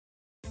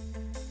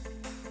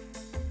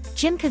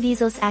Jim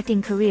Caviezel's acting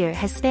career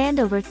has spanned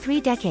over 3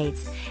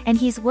 decades, and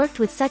he's worked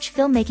with such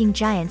filmmaking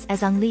giants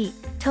as Ang Lee,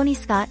 Tony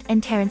Scott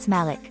and Terrence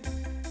Malick.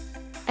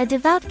 A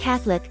devout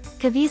Catholic,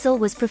 Caviezel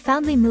was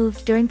profoundly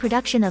moved during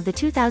production of the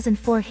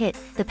 2004 hit,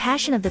 The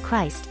Passion of the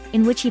Christ,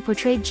 in which he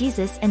portrayed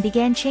Jesus and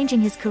began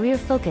changing his career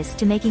focus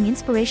to making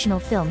inspirational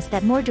films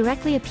that more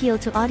directly appeal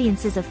to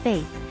audiences of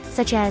faith,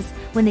 such as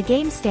When the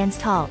Game Stands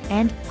Tall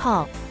and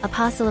Paul,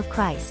 Apostle of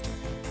Christ.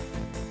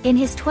 In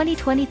his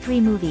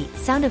 2023 movie,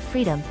 Sound of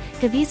Freedom,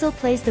 Caviezel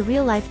plays the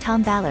real-life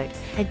Tom Ballard,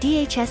 a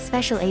DHS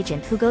special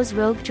agent who goes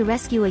rogue to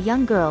rescue a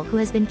young girl who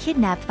has been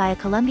kidnapped by a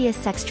Colombia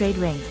sex trade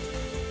ring.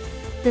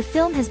 The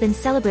film has been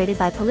celebrated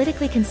by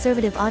politically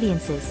conservative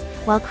audiences,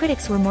 while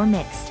critics were more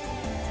mixed.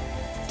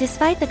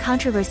 Despite the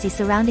controversy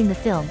surrounding the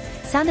film,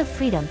 Sound of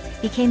Freedom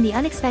became the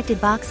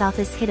unexpected box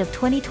office hit of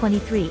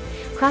 2023,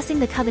 crossing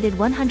the coveted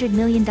 $100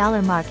 million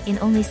mark in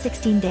only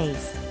 16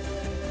 days.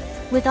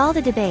 With all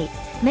the debate,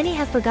 many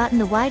have forgotten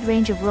the wide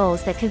range of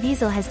roles that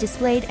Caviezel has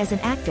displayed as an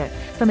actor,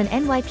 from an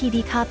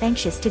NYPD cop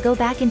anxious to go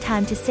back in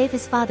time to save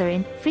his father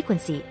in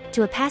Frequency,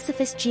 to a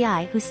pacifist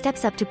GI who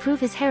steps up to prove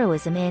his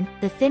heroism in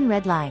The Thin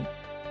Red Line.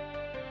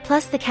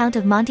 Plus the Count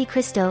of Monte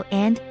Cristo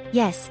and,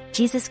 yes,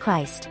 Jesus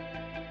Christ.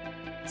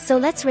 So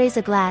let's raise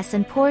a glass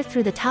and pour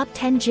through the top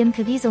 10 Jim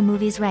Caviezel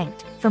movies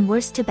ranked, from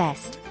worst to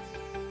best.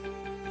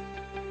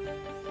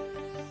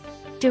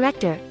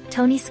 Director,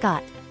 Tony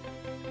Scott.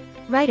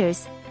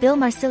 Writers, Bill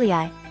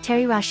Marcilli,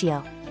 Terry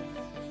Rossio.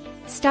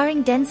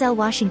 Starring Denzel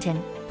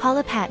Washington,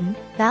 Paula Patton,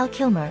 Val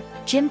Kilmer,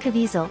 Jim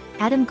Caviezel,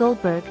 Adam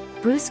Goldberg,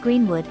 Bruce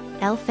Greenwood,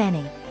 Elle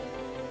Fanning.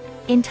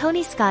 In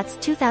Tony Scott's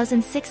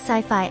 2006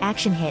 sci-fi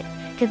action hit,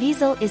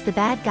 Caviezel is the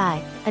bad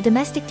guy, a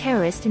domestic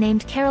terrorist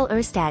named Carol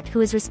Erstad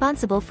who is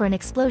responsible for an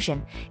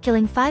explosion,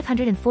 killing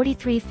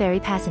 543 ferry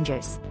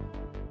passengers.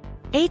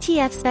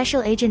 ATF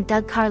Special Agent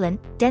Doug Carlin,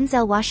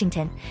 Denzel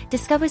Washington,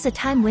 discovers a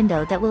time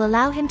window that will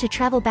allow him to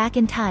travel back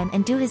in time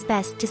and do his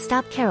best to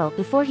stop Carol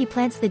before he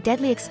plants the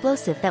deadly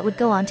explosive that would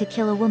go on to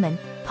kill a woman,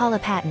 Paula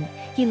Patton,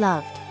 he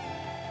loved.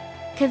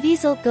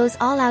 Caviezel goes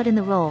all out in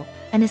the role,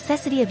 a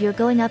necessity of your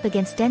going up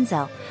against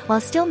Denzel,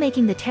 while still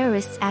making the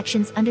terrorist's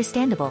actions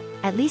understandable,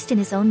 at least in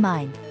his own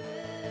mind.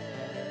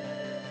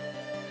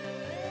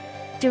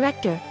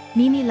 Director,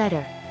 Mimi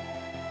Leder.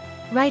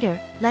 Writer,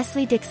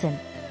 Leslie Dixon.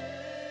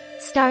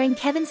 Starring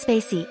Kevin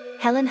Spacey,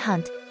 Helen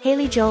Hunt,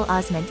 Haley Joel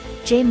Osment,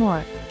 Jay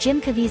Moore, Jim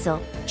Caviezel,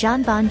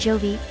 John Bon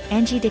Jovi,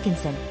 Angie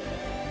Dickinson.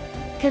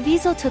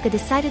 Caviezel took a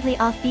decidedly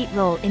offbeat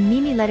role in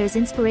Mimi Leder's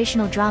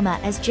inspirational drama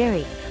as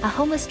Jerry, a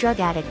homeless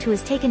drug addict who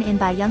is taken in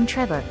by young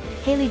Trevor,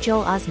 Haley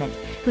Joel Osment,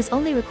 whose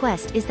only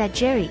request is that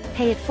Jerry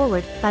pay it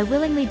forward by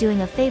willingly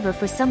doing a favor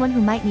for someone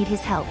who might need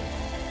his help.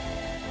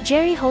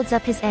 Jerry holds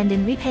up his end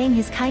in repaying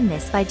his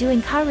kindness by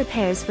doing car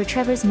repairs for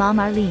Trevor's mom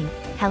Arlene,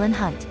 Helen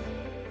Hunt.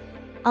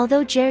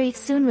 Although Jerry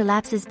soon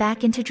relapses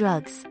back into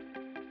drugs.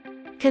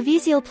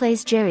 Caviezel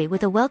plays Jerry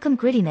with a welcome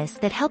grittiness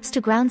that helps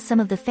to ground some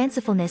of the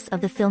fancifulness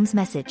of the film's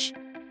message.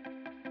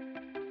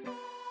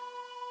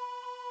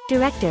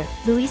 Director,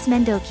 Luis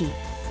Mendoki.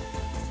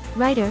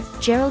 Writer,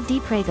 Gerald D.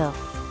 Prego.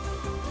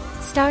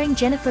 Starring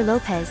Jennifer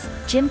Lopez,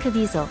 Jim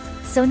Caviezel,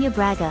 Sonia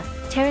Braga,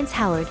 Terrence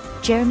Howard,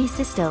 Jeremy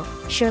Sisto,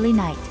 Shirley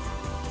Knight.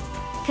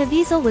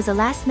 Caviezel was a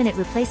last-minute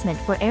replacement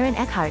for Aaron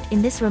Eckhart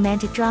in this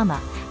romantic drama,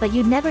 but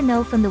you'd never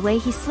know from the way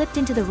he slipped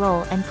into the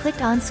role and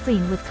clicked on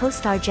screen with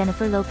co-star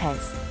Jennifer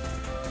Lopez.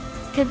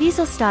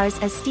 Caviezel stars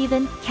as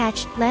Stephen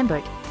Catch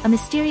Lambert, a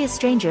mysterious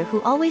stranger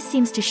who always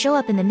seems to show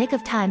up in the nick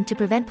of time to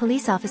prevent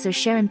police officer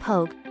Sharon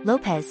Pogue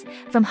Lopez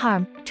from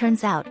harm.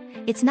 Turns out,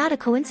 it's not a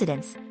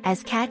coincidence,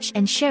 as Catch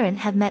and Sharon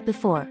have met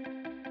before.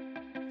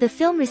 The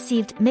film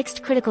received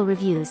mixed critical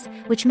reviews,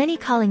 with many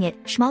calling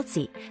it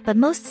schmaltzy, but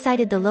most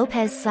cited the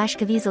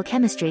Lopez/Caviezel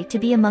chemistry to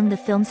be among the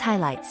film's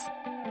highlights.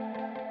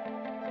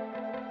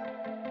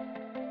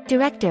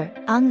 Director,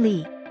 Ang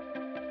Lee.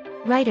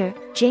 Writer,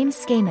 James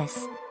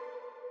Scamus.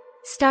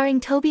 Starring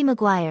Tobey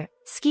Maguire,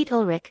 Skeet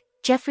Ulrich,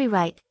 Jeffrey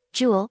Wright,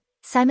 Jewel,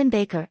 Simon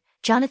Baker,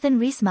 Jonathan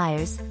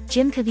Rhys-Meyers,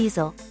 Jim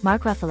Caviezel,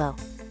 Mark Ruffalo.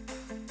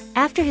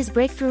 After his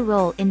breakthrough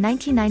role in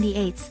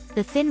 1998's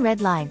The Thin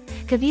Red Line,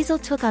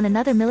 Caviezel took on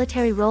another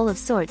military role of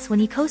sorts when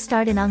he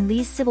co-starred in Ang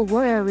Lee's Civil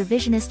War-era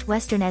revisionist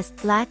western as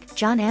Black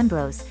John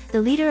Ambrose, the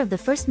leader of the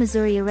 1st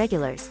Missouri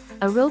Irregulars,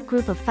 a rogue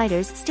group of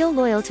fighters still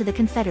loyal to the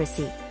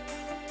Confederacy.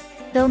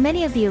 Though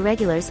many of the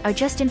irregulars are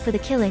just in for the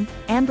killing,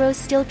 Ambrose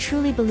still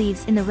truly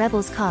believes in the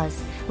rebels' cause,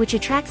 which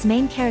attracts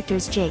main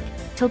characters Jake,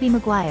 Tobey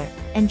Maguire,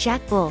 and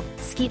Jack Bull,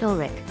 Skeet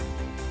Ulrich.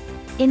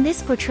 In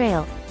this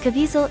portrayal,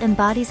 Caviezel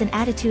embodies an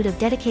attitude of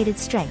dedicated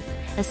strength,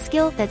 a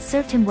skill that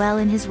served him well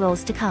in his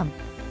roles to come.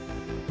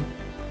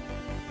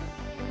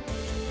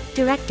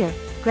 Director,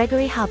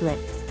 Gregory Hoblit.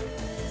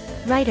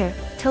 Writer,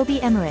 Toby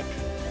Emmerich.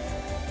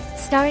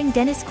 Starring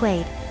Dennis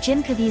Quaid,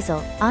 Jim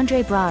Caviezel,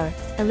 Andre Braugher,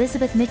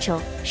 Elizabeth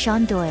Mitchell,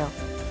 Sean Doyle.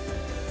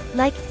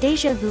 Like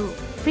Deja Vu,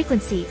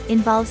 Frequency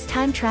involves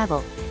time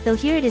travel, though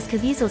here it is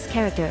Caviezel's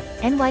character,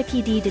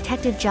 NYPD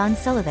Detective John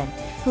Sullivan,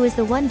 who is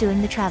the one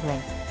doing the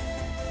traveling.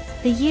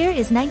 The year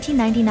is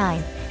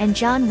 1999, and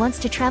John wants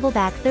to travel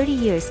back 30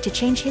 years to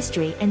change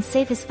history and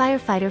save his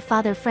firefighter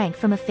father Frank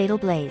from a fatal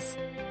blaze.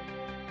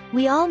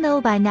 We all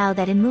know by now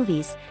that in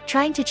movies,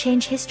 trying to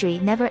change history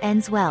never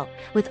ends well,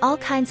 with all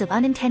kinds of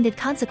unintended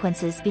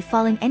consequences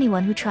befalling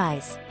anyone who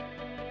tries.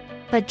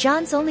 But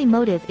John's only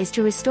motive is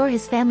to restore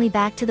his family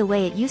back to the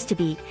way it used to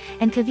be,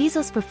 and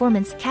Caviezel's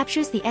performance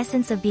captures the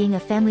essence of being a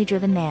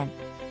family-driven man.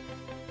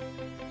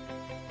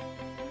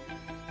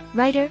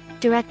 Writer,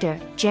 Director,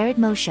 Jared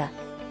Moshe.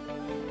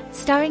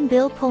 Starring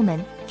Bill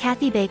Pullman,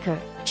 Kathy Baker,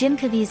 Jim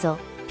Caviezel,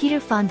 Peter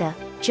Fonda,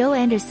 Joe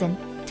Anderson,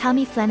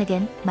 Tommy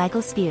Flanagan,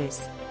 Michael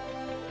Spears.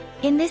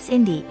 In this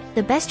indie,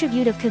 the best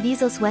reviewed of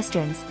Caviezel's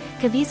westerns,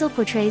 Caviezel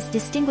portrays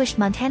distinguished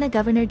Montana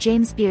Governor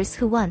James Bierce,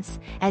 who once,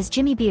 as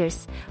Jimmy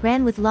Bierce,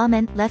 ran with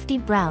lawmen Lefty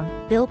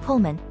Brown, Bill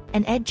Pullman,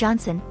 and Ed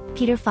Johnson,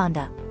 Peter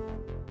Fonda.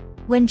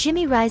 When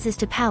Jimmy rises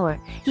to power,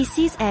 he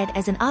sees Ed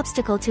as an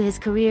obstacle to his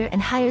career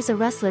and hires a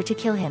rustler to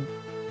kill him.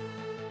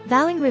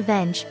 Vowing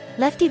revenge,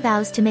 Lefty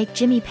vows to make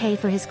Jimmy pay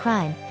for his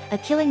crime, a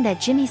killing that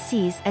Jimmy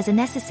sees as a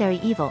necessary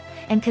evil,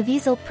 and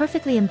Caviezel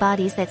perfectly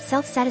embodies that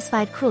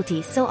self-satisfied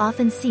cruelty so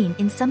often seen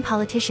in some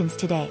politicians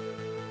today.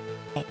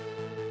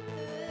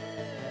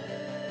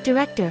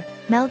 Director,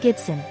 Mel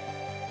Gibson.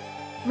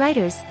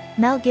 Writers,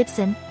 Mel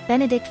Gibson,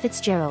 Benedict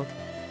Fitzgerald.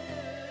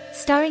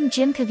 Starring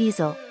Jim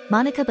Caviezel,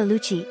 Monica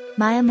Bellucci,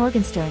 Maya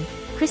Morgenstern,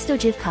 Christo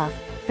Jivkov,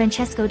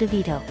 Francesco De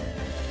Vito.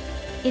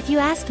 If you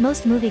asked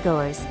most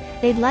moviegoers,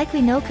 they'd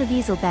likely know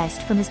Caviezel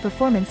best from his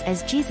performance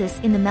as Jesus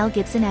in the Mel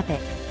Gibson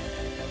epic.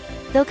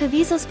 Though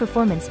Caviezel's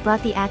performance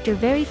brought the actor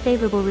very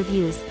favorable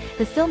reviews,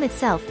 the film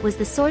itself was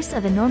the source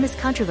of enormous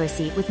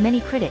controversy, with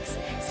many critics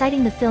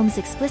citing the film's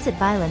explicit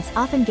violence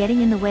often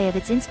getting in the way of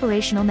its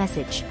inspirational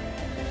message.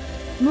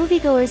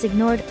 Moviegoers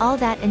ignored all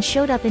that and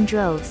showed up in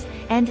droves,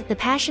 and The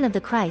Passion of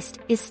the Christ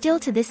is still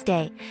to this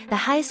day the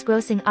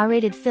highest-grossing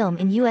R-rated film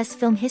in U.S.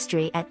 film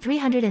history at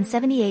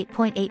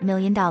 $378.8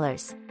 million.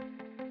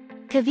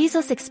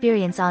 Caviezel's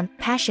experience on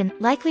Passion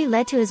likely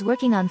led to his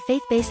working on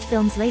faith-based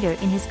films later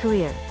in his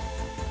career.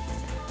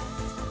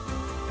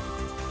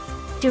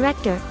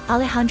 Director,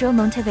 Alejandro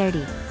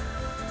Monteverdi.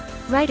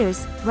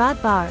 Writers, Rod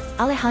Barr,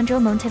 Alejandro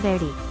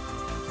Monteverdi.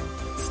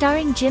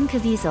 Starring Jim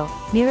Caviezel,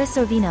 Mira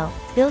Sorvino,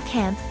 Bill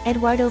Camp,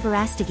 Eduardo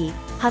Verastegui,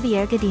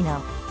 Javier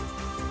Godino.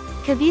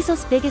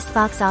 Caviezel's biggest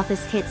box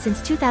office hit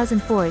since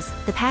 2004's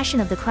The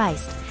Passion of the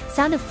Christ,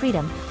 Sound of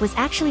Freedom, was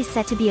actually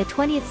set to be a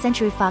 20th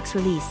Century Fox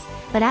release,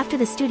 but after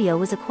the studio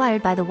was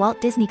acquired by the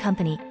Walt Disney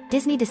Company,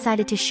 Disney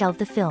decided to shelve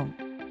the film.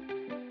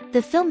 The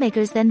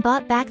filmmakers then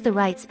bought back the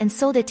rights and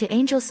sold it to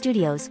Angel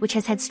Studios, which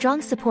has had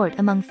strong support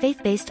among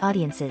faith-based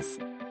audiences.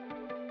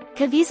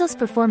 Caviezel's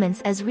performance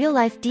as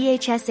real-life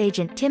DHS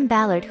agent Tim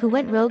Ballard, who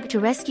went rogue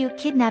to rescue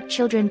kidnapped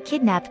children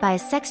kidnapped by a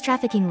sex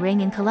trafficking ring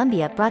in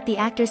Colombia, brought the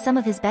actor some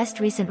of his best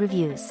recent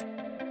reviews.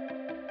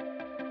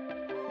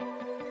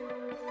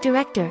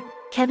 Director,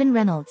 Kevin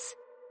Reynolds.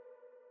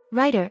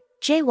 Writer,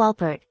 Jay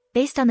Walpert,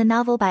 based on the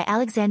novel by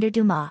Alexander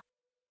Dumas.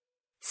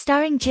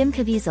 Starring Jim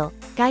Caviezel,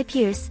 Guy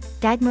Pearce,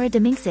 Dagmara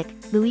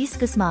Dominczyk, Luis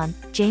Guzman,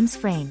 James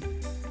Frame.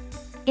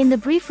 In the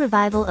brief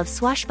revival of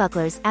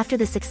swashbucklers after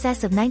the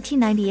success of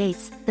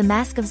 1998's The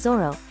Mask of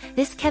Zorro,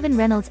 this Kevin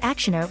Reynolds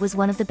actioner was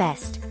one of the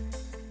best.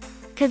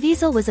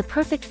 Caviezel was a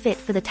perfect fit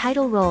for the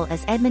title role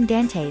as Edmond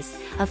Dantes,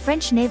 a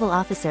French naval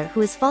officer who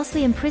is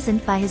falsely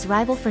imprisoned by his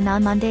rival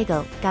Fernand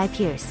Mondego, Guy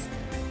Pearce.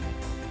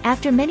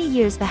 After many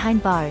years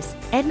behind bars,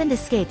 Edmond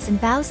escapes and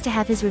vows to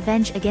have his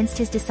revenge against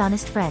his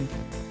dishonest friend.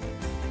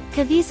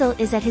 Caviezel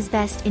is at his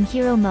best in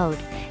hero mode,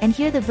 and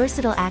here the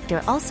versatile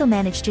actor also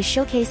managed to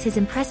showcase his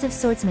impressive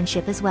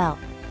swordsmanship as well.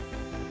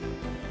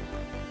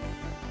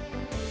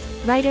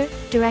 Writer,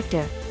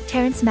 Director,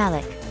 Terrence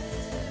Malick.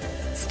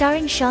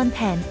 Starring Sean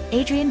Penn,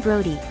 Adrian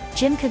Brody,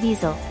 Jim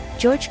Caviezel,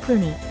 George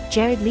Clooney,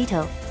 Jared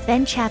Leto,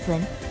 Ben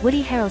Chaplin,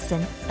 Woody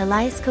Harrelson,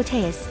 Elias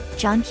Koteas,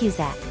 John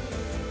Cusack.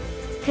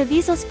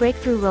 Caviezel's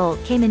breakthrough role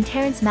came in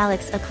Terrence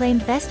Malick's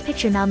acclaimed Best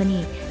Picture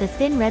nominee, The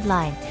Thin Red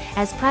Line,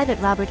 as Private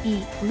Robert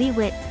E. Lee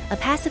Witt, a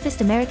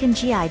pacifist American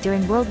GI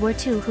during World War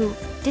II who,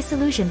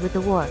 disillusioned with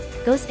the war,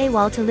 goes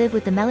AWOL to live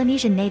with the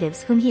Melanesian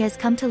natives whom he has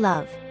come to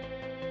love.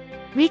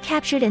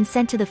 Recaptured and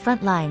sent to the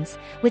front lines,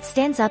 Witt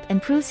stands up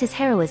and proves his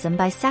heroism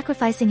by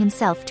sacrificing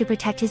himself to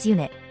protect his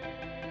unit.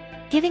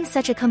 Giving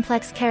such a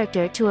complex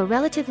character to a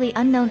relatively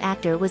unknown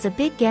actor was a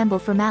big gamble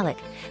for Malick,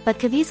 but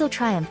Caviezel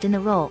triumphed in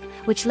the role,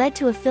 which led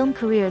to a film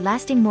career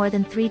lasting more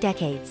than 3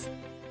 decades.